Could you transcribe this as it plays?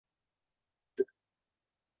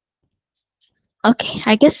Okay,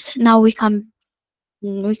 I guess now we can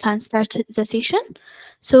start the session.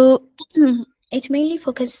 So it mainly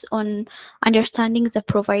focuses on understanding the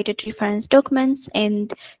provided reference documents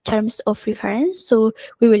and terms of reference. So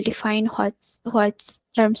we will define what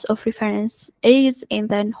terms of reference is, and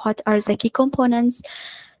then what are the key components,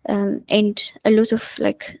 and a lot of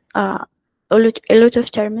a lot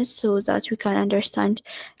of terms, so that we can understand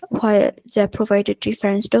why the provided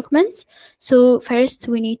reference documents. So first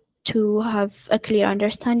we need to have a clear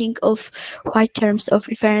understanding of what terms of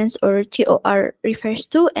reference or TOR refers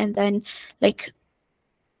to, and then like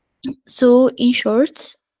so in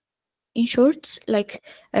short, like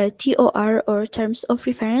TOR or terms of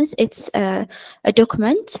reference, it's a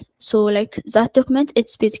document. So like that document,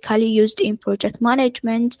 it's basically used in project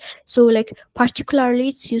management. So like particularly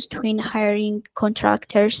it's used when hiring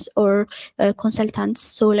contractors or consultants.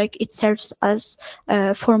 So like it serves as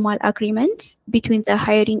a formal agreement between the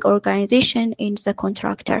hiring organization and the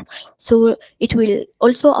contractor. So it will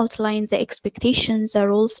also outline the expectations, the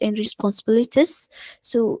roles and responsibilities.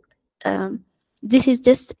 So this is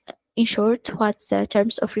just in short what the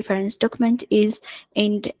terms of reference document is,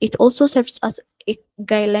 and it also serves as a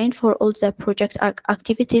guideline for all the project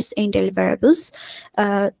activities and deliverables.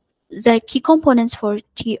 The key components for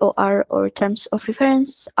TOR or terms of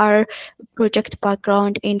reference are project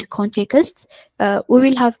background and context. We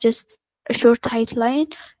will have just a short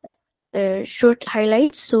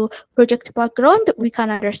highlights. So project background, we can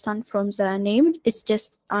understand from the name. It's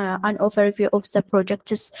just an overview of the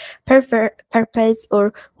project's purpose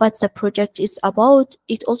or what the project is about.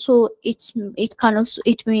 It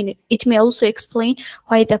may also explain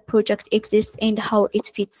why the project exists and how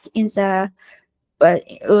it fits in the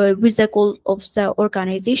with the goal of the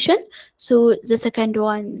organization. So the second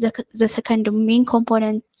main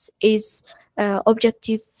component is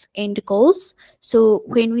objective and goals. So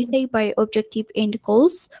when we say by objective and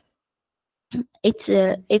goals, it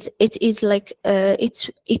is like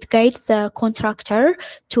it guides the contractor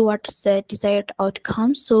towards the desired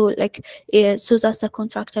outcome. So like so that the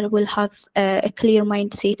contractor will have a clear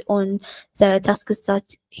mindset on the tasks that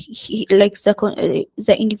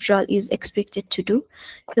the individual is expected to do.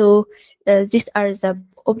 So these are the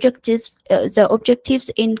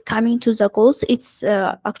objectives in coming to the goals. It's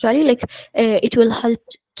actually like it will help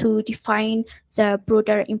to define the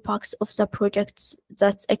broader impacts of the projects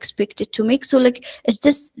that's expected to make. So like it's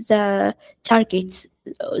just the targets,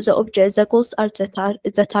 the goals are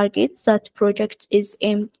the targets that project is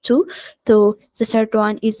aimed to. So the third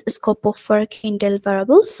one is scope of work and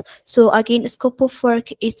deliverables. So again, scope of work,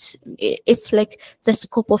 it's like the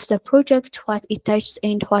scope of the project, what it touches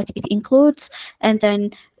and what it includes. And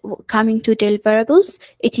then coming to deliverables,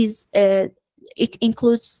 it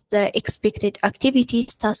includes the expected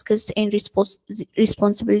activities, tasks, and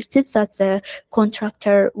responsibilities that the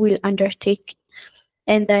contractor will undertake.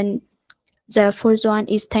 And then the fourth one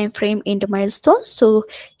is time frame and milestones. So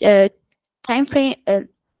uh, time frame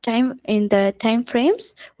time in the time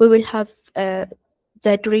frames, we will have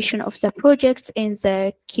the duration of the projects and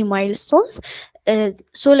the key milestones.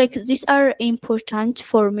 So like these are important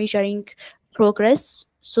for measuring progress,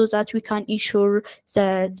 so that we can ensure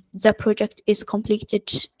that the project is completed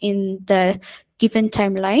in the given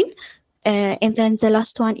timeline. And then the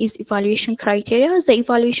last one is evaluation criteria. The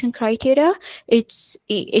evaluation criteria,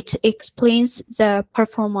 it explains the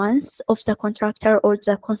performance of the contractor or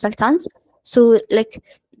the consultant. So like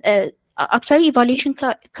actually evaluation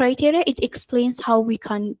criteria, it explains how we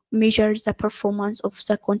can measure the performance of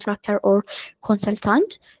the contractor or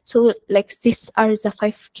consultant. So like these are the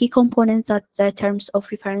 5 key components that the terms of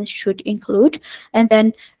reference should include. And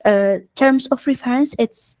then terms of reference,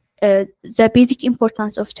 it's the basic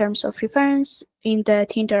importance of terms of reference in the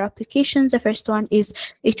tender application. The first one is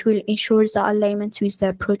it will ensure the alignment with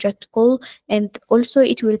the project goal, and also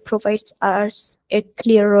it will provide us a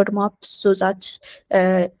clear roadmap so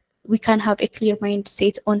that we can have a clear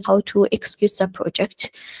mindset on how to execute the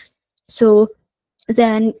project. So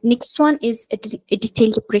then next one is a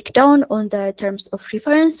detailed breakdown on the terms of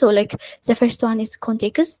reference. So like the first one is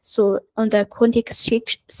context. So on the context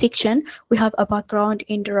section, we have a background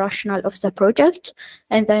and the rationale of the project.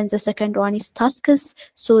 And then the second one is tasks.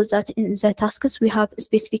 So that in the tasks, we have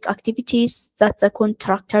specific activities that the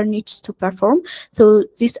contractor needs to perform. So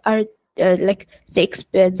these are like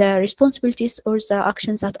the responsibilities or the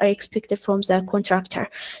actions that are expected from the contractor.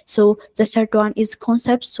 So the third one is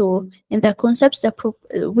concepts. So in the concepts,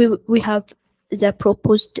 we have the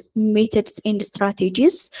proposed methods and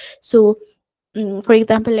strategies. So for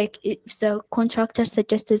example, like if the contractor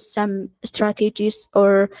suggested some strategies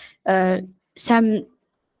or some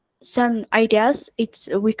some ideas, it's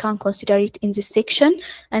we can consider it in this section.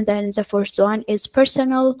 And then the first one is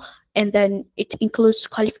personal, and then it includes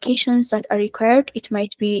qualifications that are required. It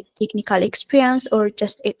might be technical experience or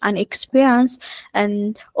just an experience,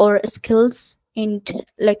 and or skills, and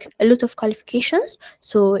like a lot of qualifications.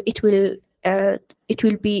 So uh, it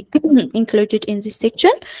will be included in this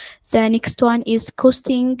section. The next one is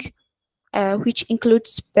costing, which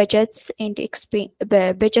includes budget and expenses.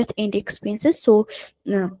 So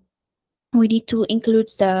uh, we need to include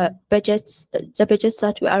the budgets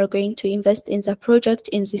that we are going to invest in the project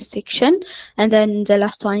in this section. And then the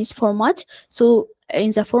last one is format. So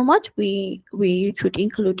in the format, we should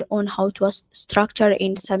include on how to structure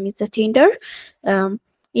and submit the tender.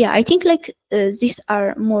 Yeah, I think like these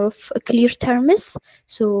are more of clear terms.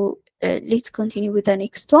 So let's continue with the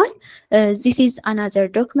next one. This is another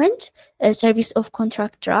document, a service of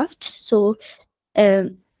contract draft. So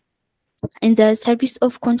um, in the service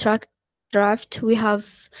of contract draft, we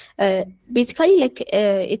have basically like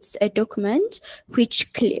it's a document which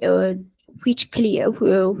which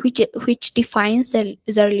defines the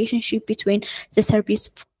relationship between the service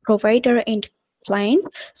provider and client.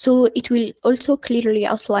 So it will also clearly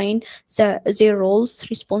outline their roles,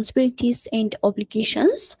 responsibilities, and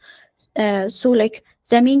obligations. So like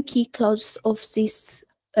the main key clauses of these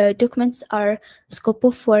documents are scope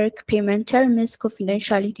of work, payment terms,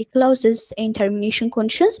 confidentiality clauses, and termination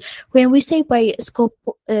conditions. When we say by scope,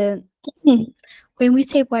 when we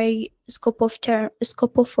say by scope of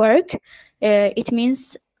work, it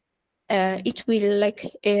means it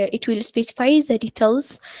will specify the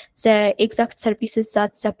details, the exact services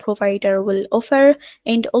that the provider will offer,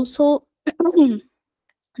 and also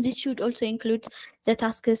this should also include the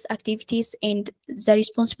tasks, activities, and the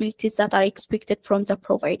responsibilities that are expected from the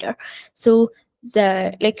provider. So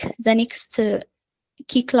the next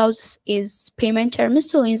key clause is payment terms.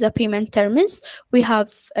 So in the payment terms, we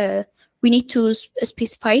have we need to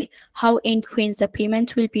specify how and when the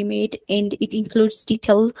payment will be made, and it includes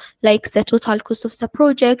detail like the total cost of the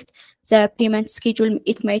project, the payment schedule.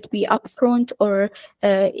 It might be upfront, or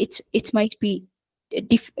it might be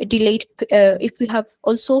delayed. If we have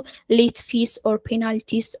also late fees or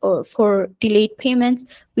penalties or for delayed payments,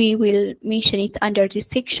 we will mention it under this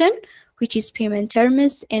section, which is payment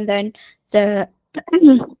terms. And then the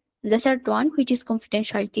the third one, which is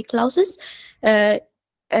confidentiality clauses, uh,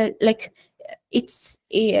 like it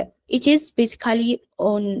is basically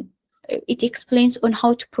on it explains on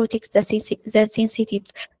how to protect the sensitive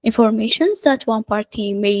information that one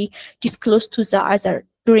party may disclose to the other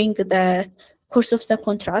during the course of the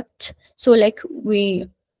contract. So like we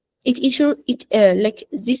it ensure it like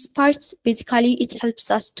these parts, basically it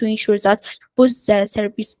helps us to ensure that both the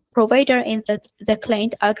service provider and the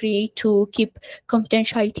client agree to keep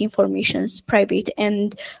confidentiality informations private,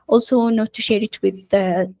 and also not to share it with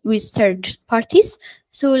third parties.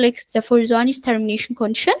 So like the fourth one is termination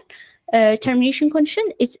condition. Termination condition,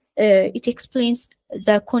 it explains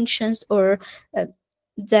the conditions, or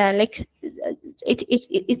the like it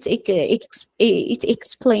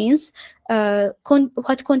explains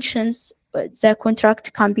what conditions the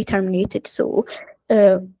contract can be terminated. So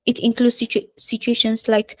it includes situations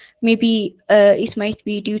like maybe it might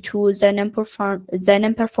be due to the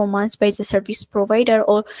non-performance by the service provider,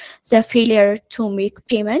 or the failure to make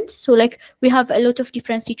payment. So like we have a lot of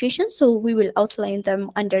different situations, so we will outline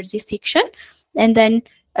them under this section. And then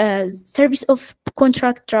service of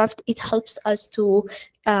contract draft, it helps us to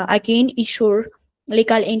again ensure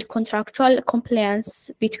legal and contractual compliance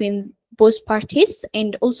between both parties,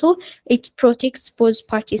 and also it protects both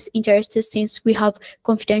parties' interests, since we have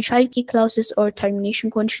confidentiality clauses or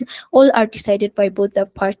termination conditions. All are decided by both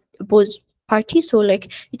parties. So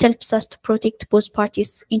like it helps us to protect both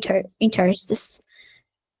parties' interests.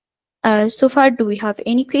 So far, do we have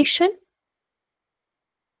any question?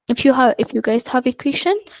 If you guys have a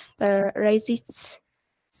question, raise it.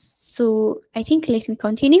 So I think let me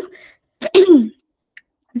continue.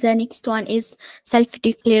 The next one is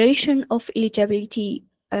self-declaration of eligibility.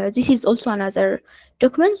 This is also another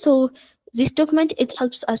document. So this document, it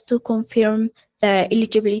helps us to confirm the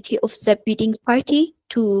eligibility of the bidding party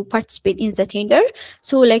to participate in the tender.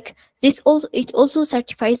 So like this also, it also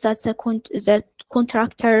certifies that the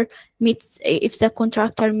contractor meets, if the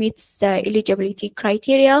contractor meets the eligibility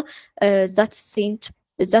criteria that's set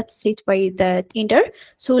by the tender.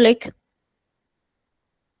 So like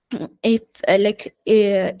if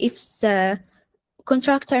the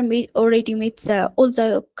contractor already meets all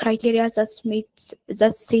the criteria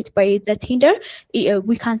that's set by the tender,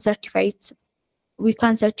 we can certify it. We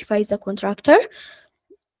can certify the contractor.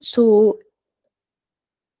 So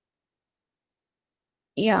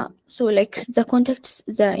Yeah, so like the contents,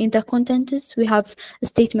 in the contents we have a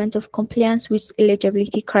statement of compliance with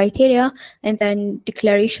eligibility criteria, and then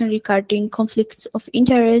declaration regarding conflicts of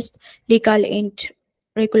interest, legal and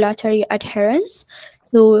regulatory adherence.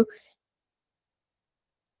 So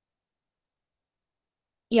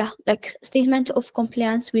yeah, like statement of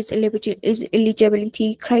compliance with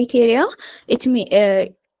eligibility criteria. It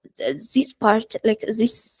may this part, like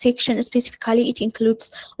this section specifically, it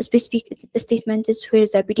includes a specific statements where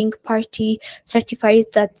the bidding party certifies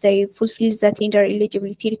that they fulfill the tender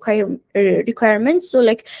eligibility requirements. So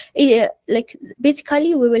like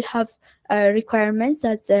basically we will have requirements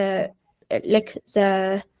that like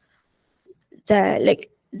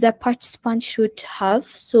the participant should have.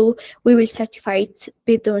 So we will certify it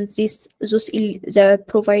based on the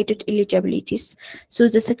provided eligibilities. So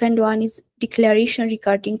the second one is declaration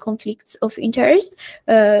regarding conflicts of interest.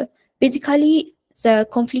 Basically, the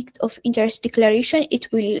conflict of interest declaration,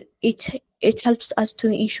 it helps us to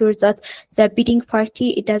ensure that the bidding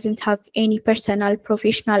party, it doesn't have any personal,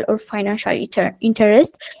 professional, or financial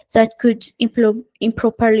interest that could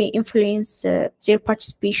improperly influence their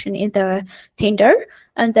participation in the tender.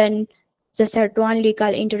 And then the third one,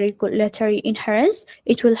 legal and regulatory adherence.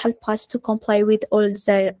 It will help us to comply with all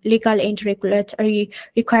the legal and regulatory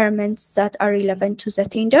requirements that are relevant to the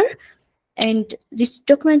tender. And this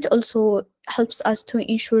document also helps us to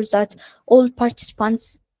ensure that all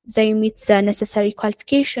participants, they meet the necessary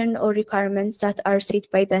qualification or requirements that are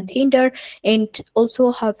set by the tender, and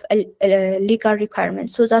also have a legal requirement,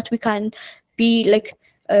 so that we can be like,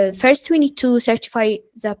 first we need to certify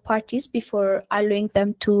the parties before allowing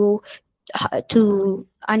them to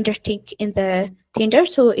undertake in the tender.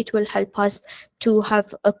 So it will help us to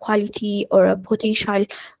have a quality or a potential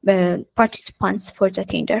participants for the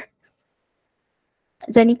tender.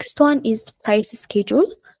 The next one is price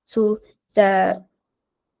schedule. So the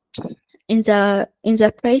in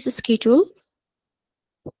the price schedule,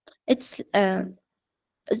 it's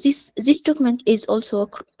this document is also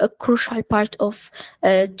a crucial part of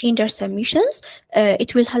tender submissions.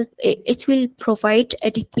 It will help. It will provide a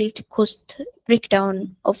detailed cost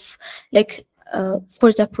breakdown of like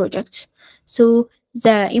for the project. So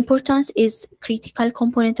the importance is critical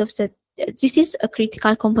component of the. This is a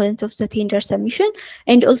critical component of the tender submission,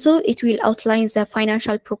 and also it will outline the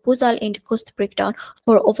financial proposal and cost breakdown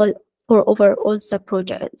for overall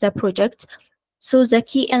the project. So the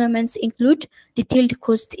key elements include detailed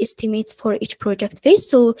cost estimates for each project phase.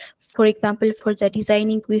 So for example, for the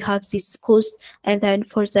designing, we have this cost, and then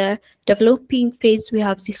for the developing phase, we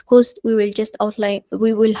have this cost. We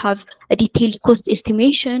will have a detailed cost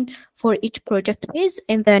estimation for each project phase,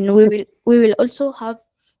 and then we will also have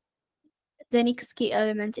the next key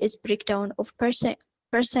element is breakdown of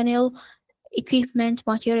personnel, equipment,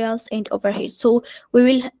 materials, and overhead. So we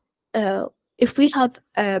will, uh, if we have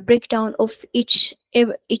a breakdown of each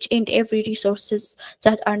and every resources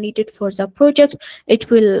that are needed for the project, it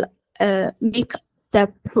will make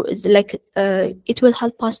it will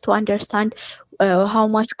help us to understand how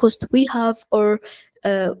much cost we have, or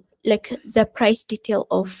uh, like the price detail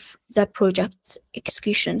of the project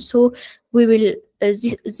execution. So we will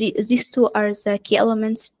these two are the key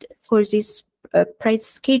elements for this price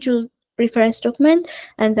schedule reference document.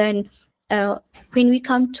 And then uh, when we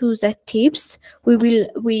come to the tips,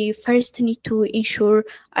 we first need to ensure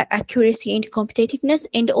accuracy and competitiveness,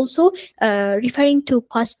 and also referring to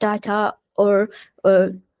past data, or uh,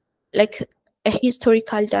 like a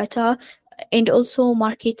historical data, and also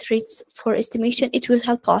market rates for estimation. It will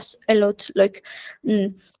help us a lot, like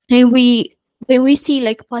and when we see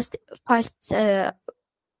like past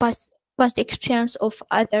experience of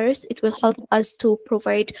others, it will help us to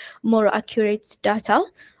provide more accurate data.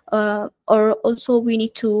 Or also we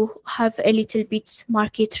need to have a little bit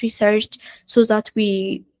market research, so that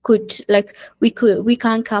we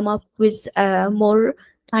can come up with a more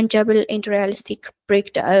tangible and realistic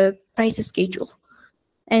price schedule.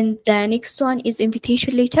 And the next one is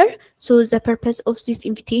invitation letter. So the purpose of this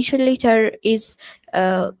invitation letter is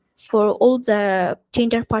for all the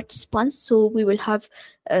tender participants. So we will have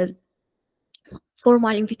a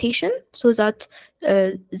formal invitation, so that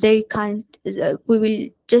they can we will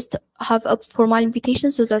just have a formal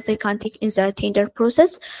invitation so that they can take in the tender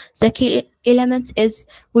process. The key elements is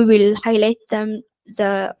we will highlight them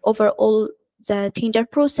the overall the tender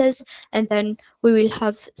process, and then we will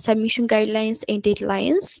have submission guidelines and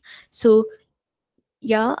deadlines. So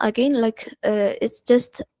yeah, again, like it's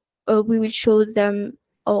just we will show them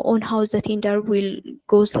on how the tender will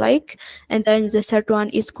goes like. And then the third one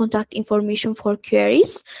is contact information for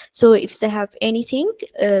queries. So if they have anything,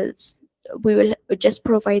 we will just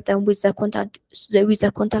provide them with the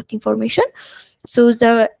contact information. So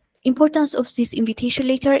the importance of this invitation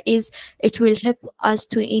letter is it will help us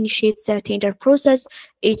to initiate the tender process.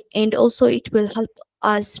 And also it will help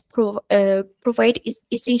us provide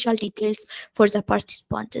essential details for the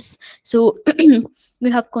participants. So we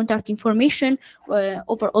have contact information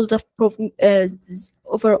over all the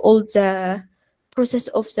over all the process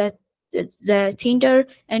of the tender,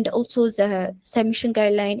 and also the submission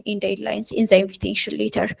guideline and deadlines in the invitation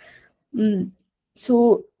letter. Mm.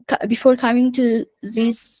 So before coming to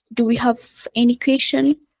this, do we have any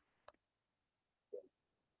question?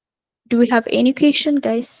 Do we have any question,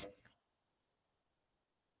 guys?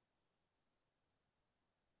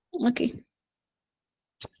 Okay.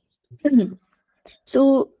 Mhm.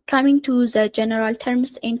 So coming to the general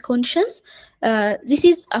terms and conditions, this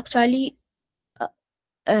is actually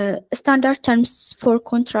standard terms for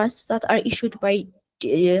contracts that are issued by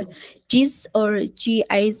GIZ or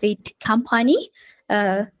GIZ company.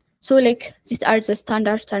 So like these are the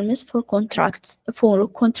standard terms for contracts.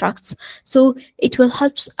 So it will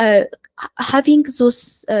help having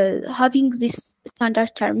these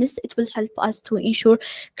standard terms. It will help us to ensure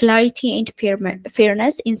clarity and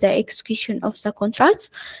fairness in the execution of the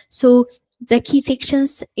contracts. So the key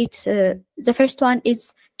sections, the first one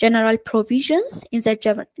is general provisions. In the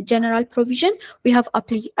general provision, we have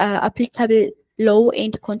applicable law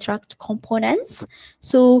and contract components.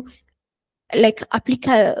 So like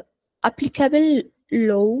applicable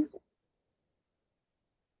law,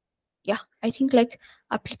 yeah, I think like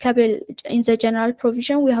applicable in the general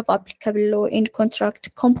provision, we have applicable law and contract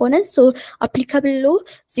components. So applicable law,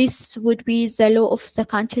 this would be the law of the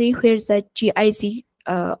country where the GIZ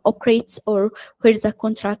operates or where the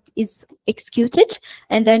contract is executed.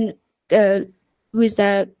 And then with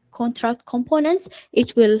the contract components,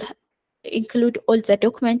 it will include all the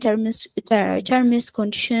document terms,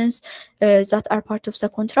 conditions that are part of the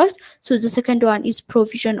contract. So the second one is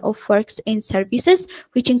provision of works and services,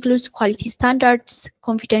 which includes quality standards,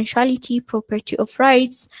 confidentiality, property of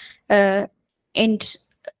rights, and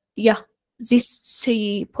yeah, these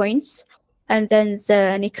 3 points. And then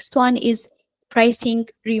the next one is pricing,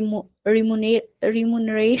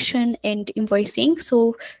 remuneration, and invoicing.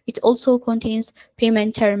 So it also contains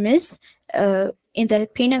payment terms. In the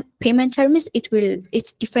payment terms, it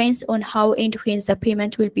defines on how and when the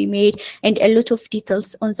payment will be made, and a lot of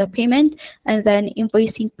details on the payment. And then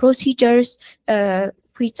invoicing procedures,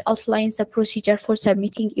 which outlines the procedure for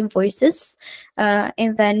submitting invoices.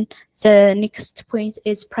 And then the next point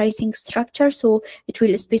is pricing structure. So it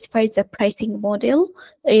will specify the pricing model,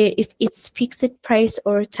 if it's fixed price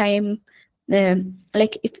or time,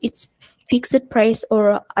 like if it's fixed price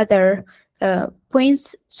or other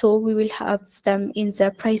points. So we will have them in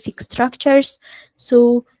the pricing structures.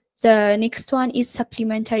 So the next one is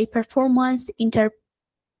supplementary performance,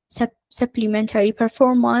 supplementary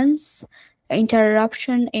performance,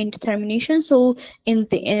 interruption, and termination. So in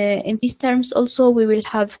these terms also we will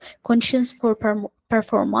have conditions for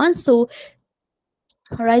performance. So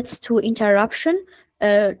rights to interruption,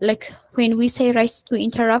 like when we say rights to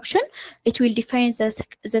interruption, it will define the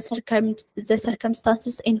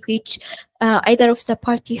circumstances in which either of the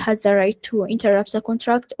party has the right to interrupt the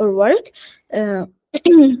contract or work.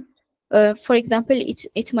 uh, for example,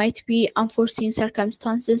 it might be unforeseen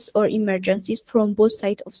circumstances or emergencies from both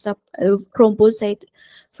sides of the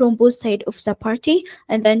of the party.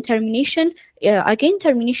 And then termination, again,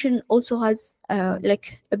 termination also has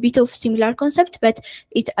like a bit of similar concept, but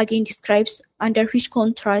it again describes under which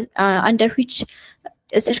contract, under which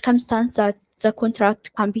circumstance that the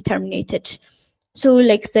contract can be terminated. So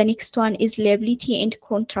like the next one is liability and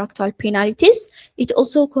contractual penalties. It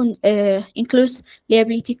also includes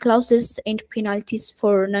liability clauses and penalties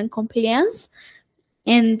for non-compliance.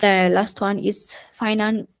 And the last one is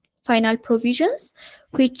final provisions,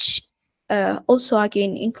 which also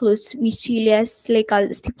again includes miscellaneous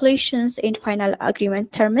legal stipulations and final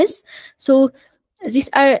agreement terms. So this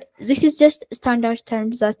is just standard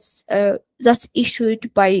terms that's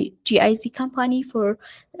issued by GIZ company for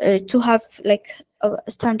to have like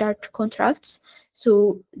standard contracts.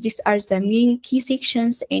 So these are the main key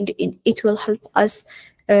sections, and it will help us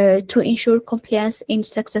to ensure compliance and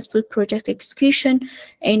successful project execution.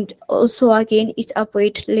 And also again, it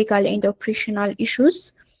avoid legal and operational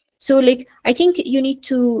issues. So like I think you need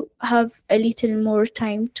to have a little more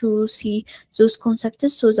time to see those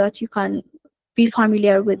concepts so that you can be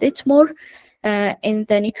familiar with it more. And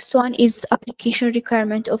the next one is application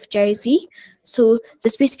requirement of GIC. So the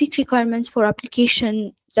specific requirements for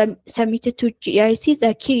application submitted to GIC,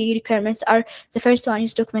 the key requirements are: the first one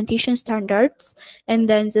is documentation standards, and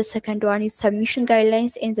then the second one is submission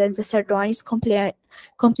guidelines, and then the third one is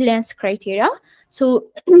compliance criteria.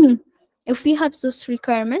 So if we have those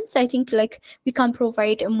requirements, I think like we can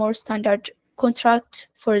provide a more standard contract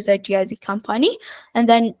for the GIZ company. And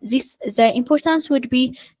then the importance would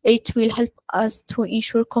be it will help us to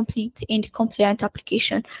ensure complete and compliant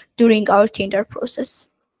application during our tender process.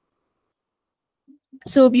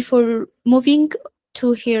 So before moving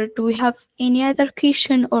to here, do we have any other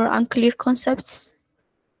question or unclear concepts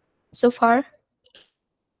so far?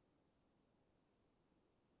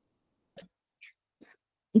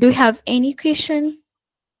 Do you have any question,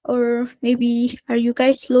 or maybe are you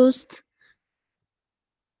guys lost?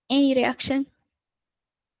 Any reaction?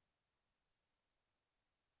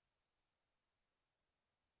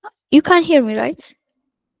 You can't hear me, right?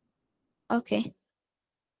 Okay.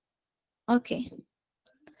 Okay.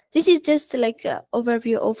 This is just like an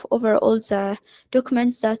overview of overall the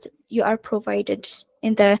documents that you are provided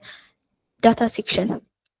in the data section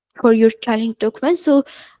for your challenge document. So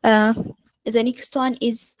uh, the next one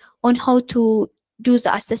is on how to do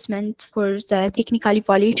the assessment for the technical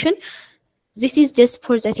evaluation. This is just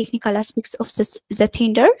for the technical aspects of the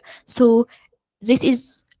tender. So this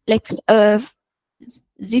is like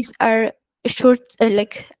these are short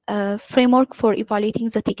framework for evaluating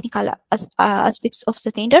the technical aspects of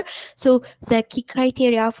the tender. So the key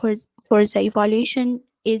criteria for the evaluation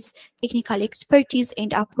is technical expertise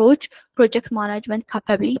and approach, project management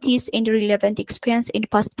capabilities, and relevant experience and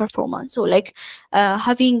past performance. So like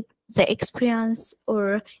having the experience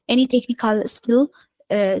or any technical skill,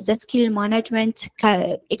 the skill management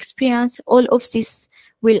experience, all of this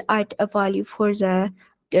will add a value for the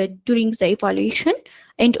during the evaluation.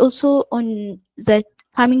 And also on the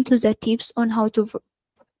coming to the tips on how to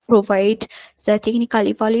provide the technical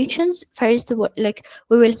evaluations. First, like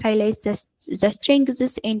we will highlight the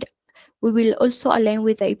strengths, and we will also align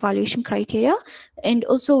with the evaluation criteria, and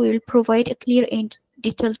also we will provide a clear and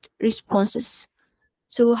detailed responses.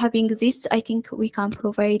 So having this, I think we can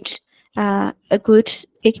provide a good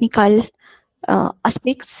technical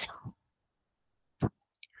aspects.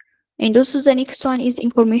 And also the next one is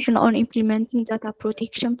information on implementing data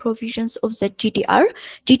protection provisions of the GDR.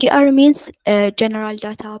 GDR means uh, General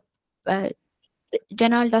Data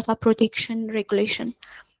Protection Regulation.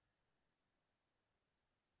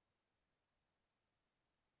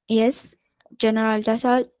 Yes, General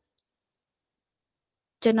Data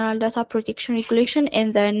Protection Regulation.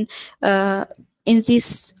 And then in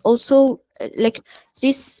this also like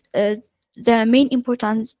this the main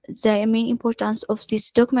importance of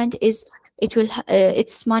this document is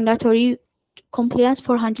it's mandatory compliance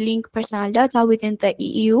for handling personal data within the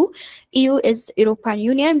EU. EU is European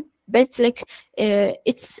Union, but like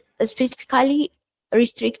it's specifically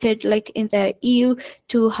restricted like in the EU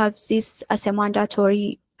to have this as a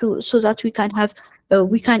mandatory to, so that we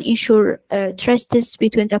can ensure trusts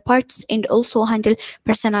between the parts and also handle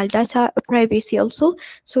personal data privacy also.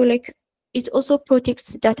 So like it also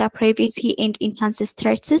protects data privacy and enhances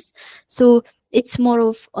trusts. So it's more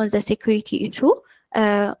of on the security issue.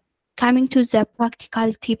 Coming to the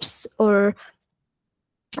practical tips or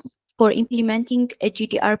for implementing a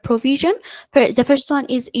GDR provision. The first one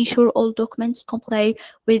is ensure all documents comply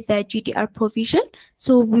with the GDR provision.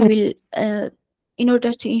 So we will, in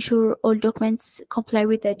order to ensure all documents comply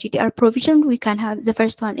with the GDR provision, we can have the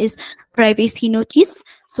first one is privacy notice.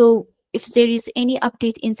 So if there is any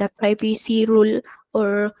update in the privacy rule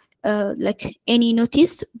or like any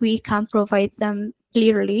notice, we can provide them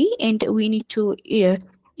clearly, and we need to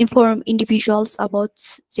inform individuals about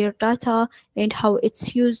their data and how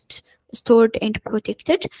it's used, stored, and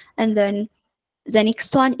protected. And then the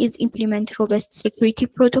next one is implement robust security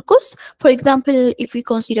protocols. For example, if we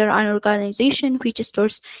consider an organization which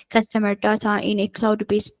stores customer data in a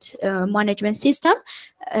cloud-based management system,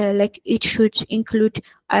 like it should include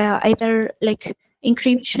either like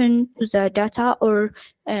encryption to the data or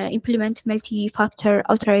implement multi-factor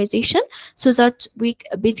authorization, so that we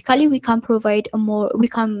basically we can provide a more we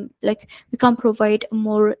can provide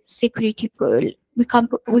more security we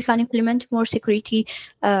can implement more security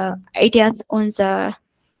ideas on the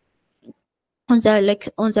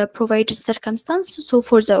provided circumstance. So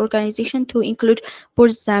for the organization to include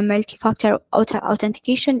both the multi-factor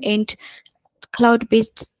authentication and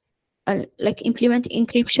cloud-based like implement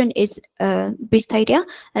encryption is best idea.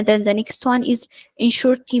 And then the next one is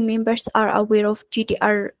ensure team members are aware of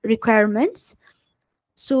GDR requirements.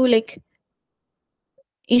 So like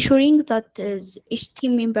ensuring that each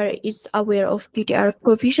team member is aware of GDPR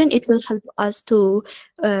provision, it will help us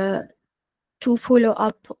uh, to follow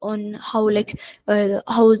up on how like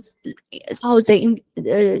how it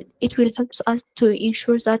will help us to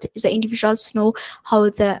ensure that the individuals know how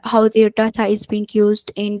their data is being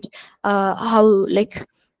used, and how like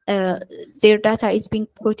uh, their data is being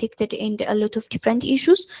protected, and a lot of different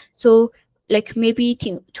issues. So like maybe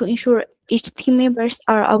to ensure each team members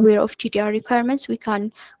are aware of GDPR requirements, we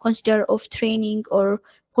can consider of training or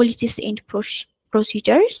policies and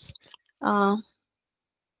procedures. uh,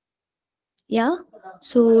 yeah.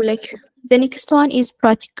 So like the next one is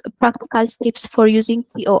practical steps for using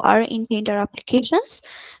POR in tender applications.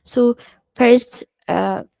 So first,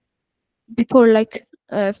 before like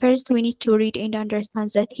first we need to read and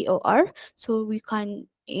understand the TOR, so we can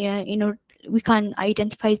we can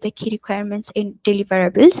identify the key requirements and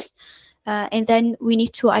deliverables, and then we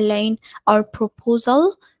need to align our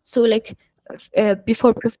proposal. So like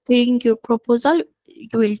before preparing your proposal,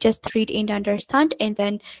 you will just read and understand, and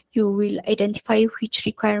then you will identify which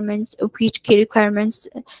key requirements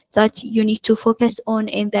that you need to focus on,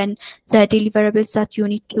 and then the deliverables that you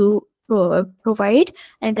need to provide.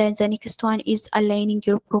 And then the next one is aligning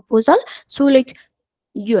your proposal. So like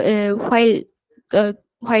you uh,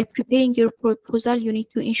 while preparing your proposal, you need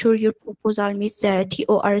to ensure your proposal meets the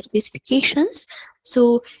TOR specifications.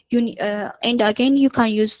 So and again, you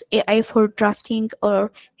can use AI for drafting,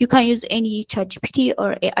 or you can use any ChatGPT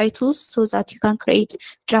or AI tools, so that you can create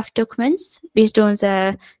draft documents based on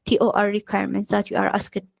the TOR requirements that you are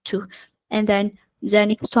asked to. And then the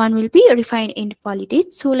next one will be refine and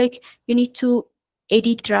validate. So like you need to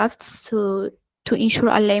edit drafts to ensure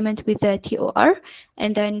alignment with the TOR.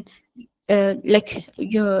 And then like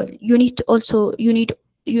you need to also you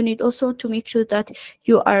need also to make sure that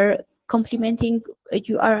you are complementing,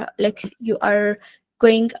 you are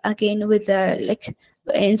going again with the like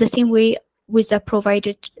in the same way with the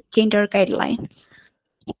provided tender guideline.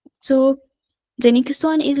 So the next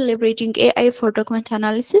one is leveraging AI for document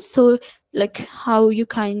analysis. So like how you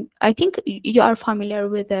can, I think you are familiar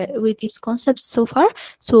with these concepts so far.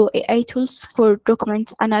 So AI tools for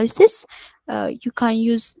document analysis, you can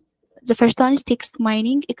use, the first one is text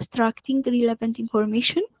mining, extracting relevant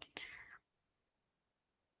information.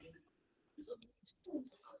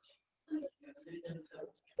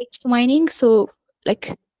 Text mining, so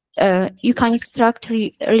like you can extract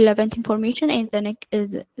relevant information. And the next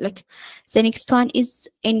is like the next one is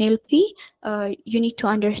NLP. You need to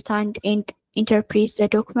understand and interpret the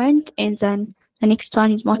document. And then the next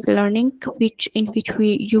one is machine learning, which in which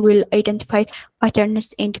you will identify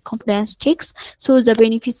patterns and compliance checks. So the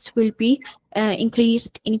benefits will be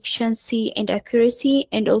increased efficiency and accuracy,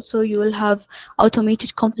 and also you will have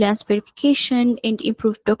automated compliance verification and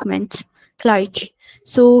improved document clarity.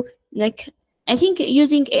 So like I think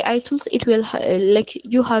using AI tools, it will like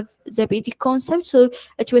you have the basic concept, so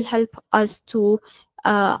it will help us to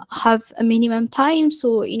have a minimum time,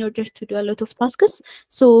 so in order to do a lot of tasks.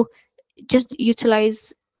 So just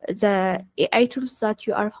utilize the AI tools that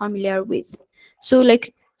you are familiar with. So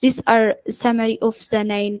like these are summary of the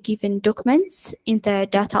 9 given documents in the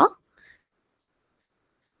data.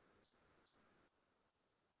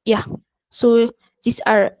 Yeah. So these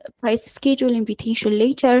are price schedule, invitation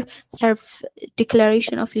letter, serve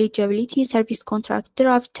declaration of eligibility, service contract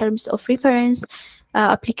draft, terms of reference,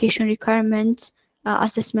 application requirements,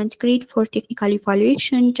 assessment grade for technical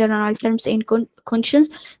evaluation, general terms and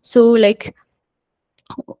conditions. So like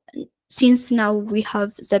since now we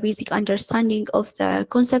have the basic understanding of the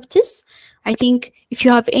concepts, I think if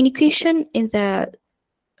you have any question in the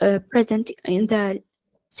present in the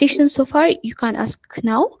session so far, you can ask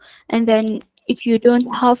now. And then if you don't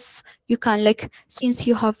have, you can like, since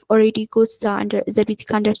you have already got the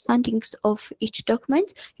basic understandings of each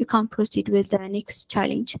document, you can proceed with the next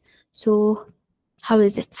challenge. So how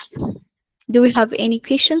is it? Do we have any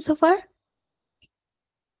questions so far?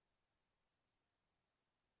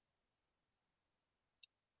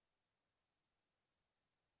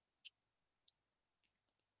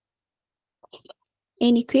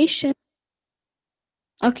 Any question?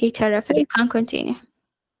 Okay, Tarafa, you can continue.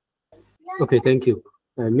 Okay, thank you.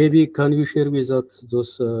 Maybe can you share with us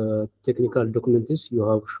those technical documents you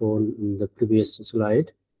have shown in the previous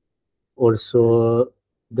slide? Also,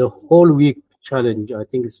 the whole week challenge, I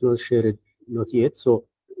think it's not shared, not yet. So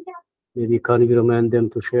maybe can you remind them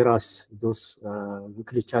to share us those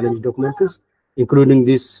weekly challenge documents, including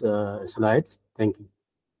these slides? Thank you.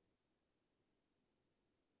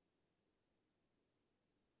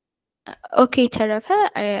 Okay, Tarafa,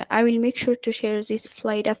 I will make sure to share this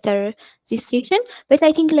slide after this session. But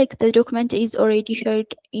I think like the document is already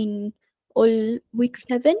shared in all week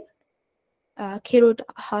 7. Kirud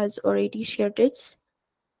has already shared it.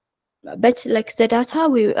 But like the data,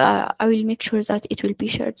 I will make sure that it will be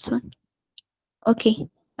shared soon. Okay,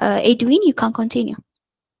 Edwin, you can continue.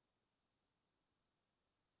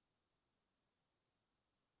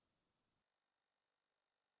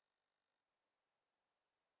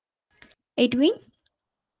 Edwin,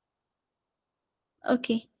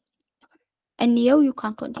 okay, and Neo, you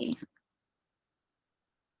can continue.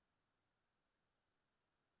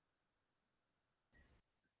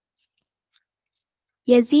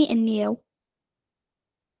 Yazi and Neo,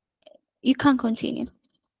 you can continue.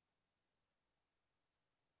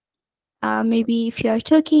 Maybe if you are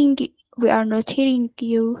talking, we are not hearing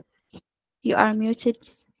you. You are muted.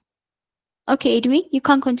 Okay, Edwin, you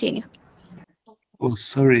can continue. Oh,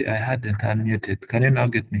 sorry, I hadn't unmuted. Can you now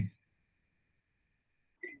get me?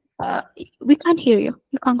 We can't hear you.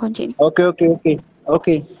 You can continue.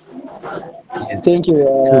 Okay. Yes. Thank you.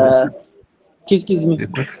 So Excuse me. the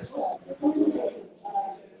question,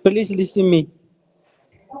 Please listen me.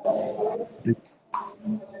 the-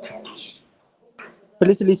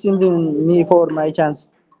 Please listen to me for my chance.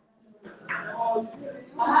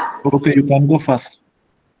 okay, you can go first.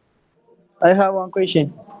 I have one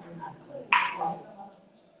question.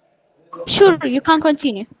 Sure, you can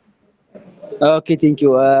continue. Okay, thank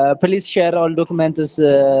you. Please share all documents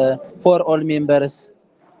for all members.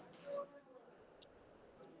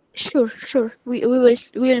 Sure. We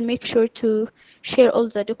will make sure to share all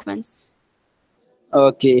the documents.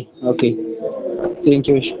 Okay. Thank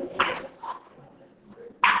you.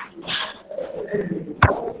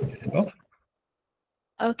 Hello?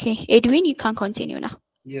 Okay, Edwin, you can continue now.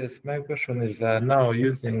 Yes, my question is now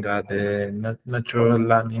using the natural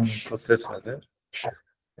learning processors.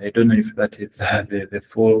 I don't know if that is the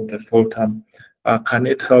full term. Can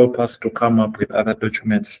it help us to come up with other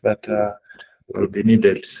documents that will be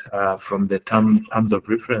needed from the terms of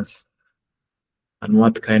reference? And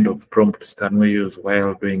what kind of prompts can we use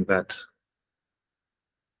while doing that?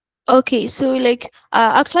 Okay, so like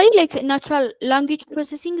actually like natural language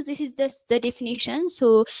processing, this is just the definition.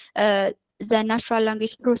 So the natural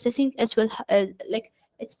language processing as well, like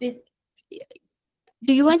it's bas-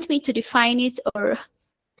 do you want me to define it or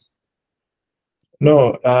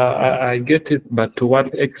No, I get it, but to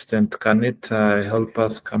what extent can it help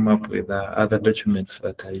us come up with other documents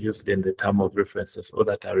that are used in the term of references or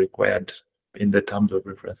that are required in the terms of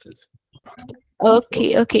references?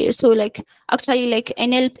 okay, so like actually like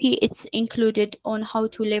NLP, it's included on how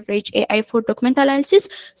to leverage AI for document analysis.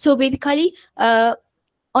 So basically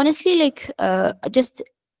honestly like just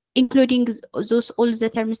including those all the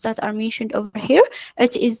terms that are mentioned over here,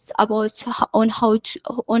 it is about on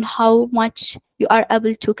how much you are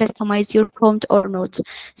able to customize your prompt or not.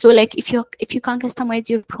 So like if you can customize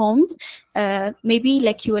your prompt, maybe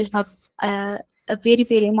like you will have a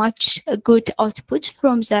very much a good output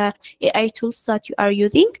from the AI tools that you are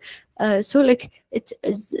using. So like it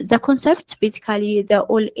is the concept, basically the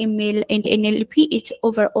all email and NLP, it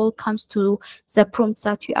overall comes to the prompts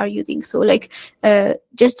that you are using. So like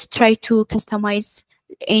just try to customize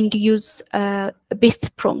and use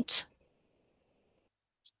best prompt.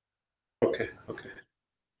 Okay.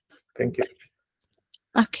 Thank you.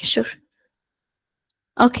 Okay, sure.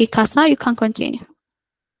 Okay, Kasa, you can continue.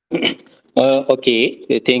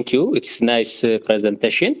 Okay, thank you. It's nice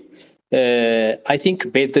presentation. I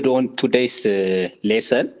think based on today's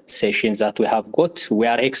lesson sessions that we have got, we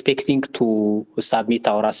are expecting to submit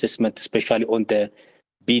our assessment, especially on the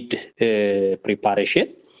bid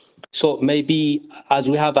preparation. So maybe as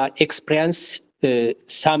we have an experience,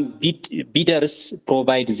 some bidders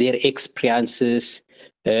provide their experiences,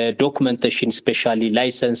 documentation, especially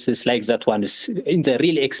licenses like that one is in the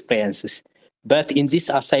real experiences. But in this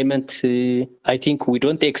assignment, I think we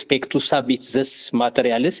don't expect to submit this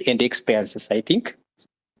materials and experiences, I think.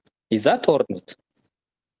 Is that or not?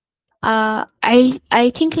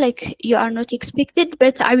 I think like you are not expected,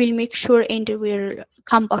 but I will make sure and we'll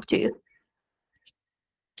come back to you.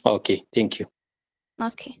 Okay, thank you.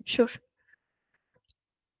 Okay, sure.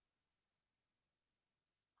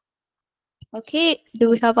 Okay,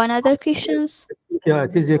 do we have another questions? Yeah,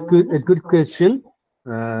 it is a good question.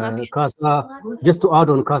 Okay. Casa, just to add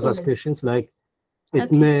on Casa's questions, like it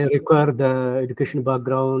Okay. may require the education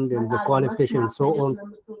background and the qualification and so on.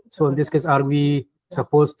 So in this case, are we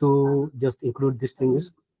supposed to just include these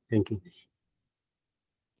things? Thank you.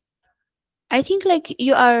 I think like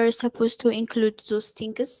you are supposed to include those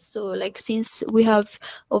things. So like since we have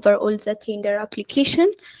overall the tender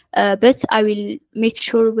application, but I will make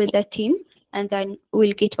sure with the team and then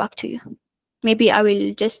we'll get back to you. Maybe I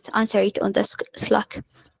will just answer it on the Slack.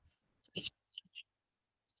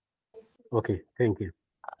 Okay, thank you.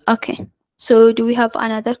 Okay. So do we have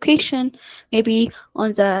another question? Maybe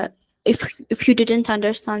on the if you didn't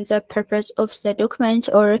understand the purpose of the document,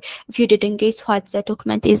 or if you didn't get what the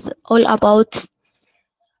document is all about,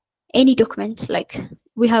 any document, like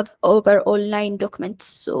we have overall 9 documents.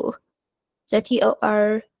 So the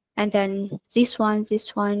TOR, and then this one,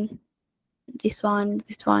 this one, this one,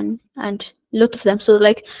 this one, and a lot of them. So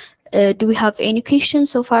like, do we have any questions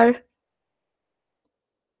so far?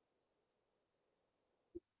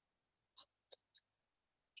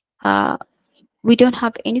 We don't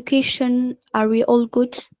have any question. Are we all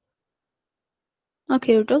good?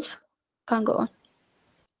 Okay, Rudolph, can go on.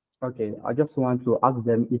 Okay, I just want to ask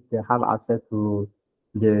them if they have access to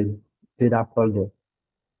the data folder.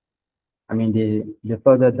 I mean, the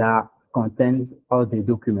folder that contains all the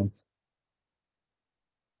documents.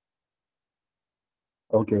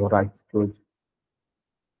 Okay, all right, good.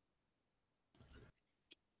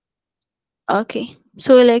 Okay,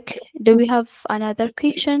 so like, do we have another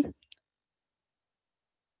question?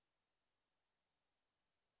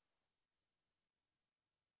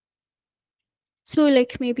 So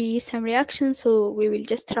like maybe some reactions. So we will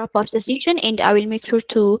just wrap up the session and I will make sure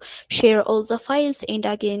to share all the files and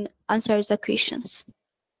again answer the questions.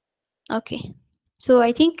 Okay, so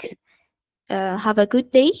I think have a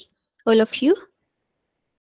good day, all of you.